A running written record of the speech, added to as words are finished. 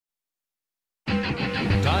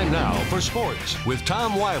Time now for sports with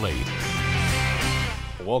Tom Wiley.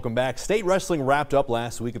 Welcome back. State wrestling wrapped up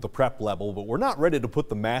last week at the prep level, but we're not ready to put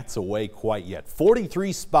the mats away quite yet.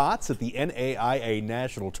 43 spots at the NAIA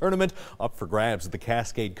National Tournament up for grabs at the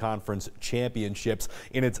Cascade Conference Championships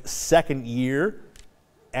in its second year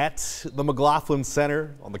at the McLaughlin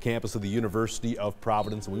Center on the campus of the University of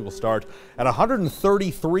Providence. We will start at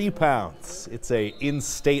 133 pounds. It's a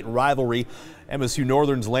in-state rivalry. MSU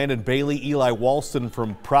Northern's Landon Bailey, Eli Walston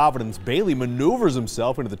from Providence. Bailey maneuvers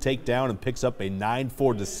himself into the takedown and picks up a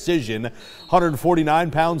 9-4 decision.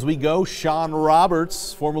 149 pounds we go. Sean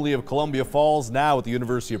Roberts, formerly of Columbia Falls, now at the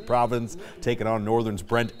University of Providence, taking on Northern's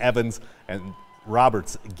Brent Evans. And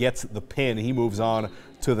Roberts gets the pin. He moves on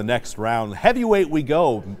to the next round. Heavyweight we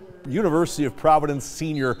go. University of Providence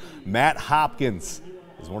senior Matt Hopkins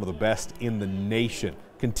is one of the best in the nation.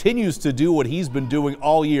 Continues to do what he's been doing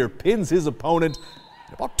all year. Pins his opponent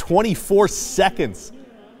in about 24 seconds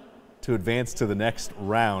to advance to the next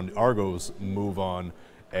round. Argos move on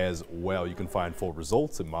as well. You can find full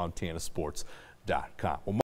results at montanasports.com.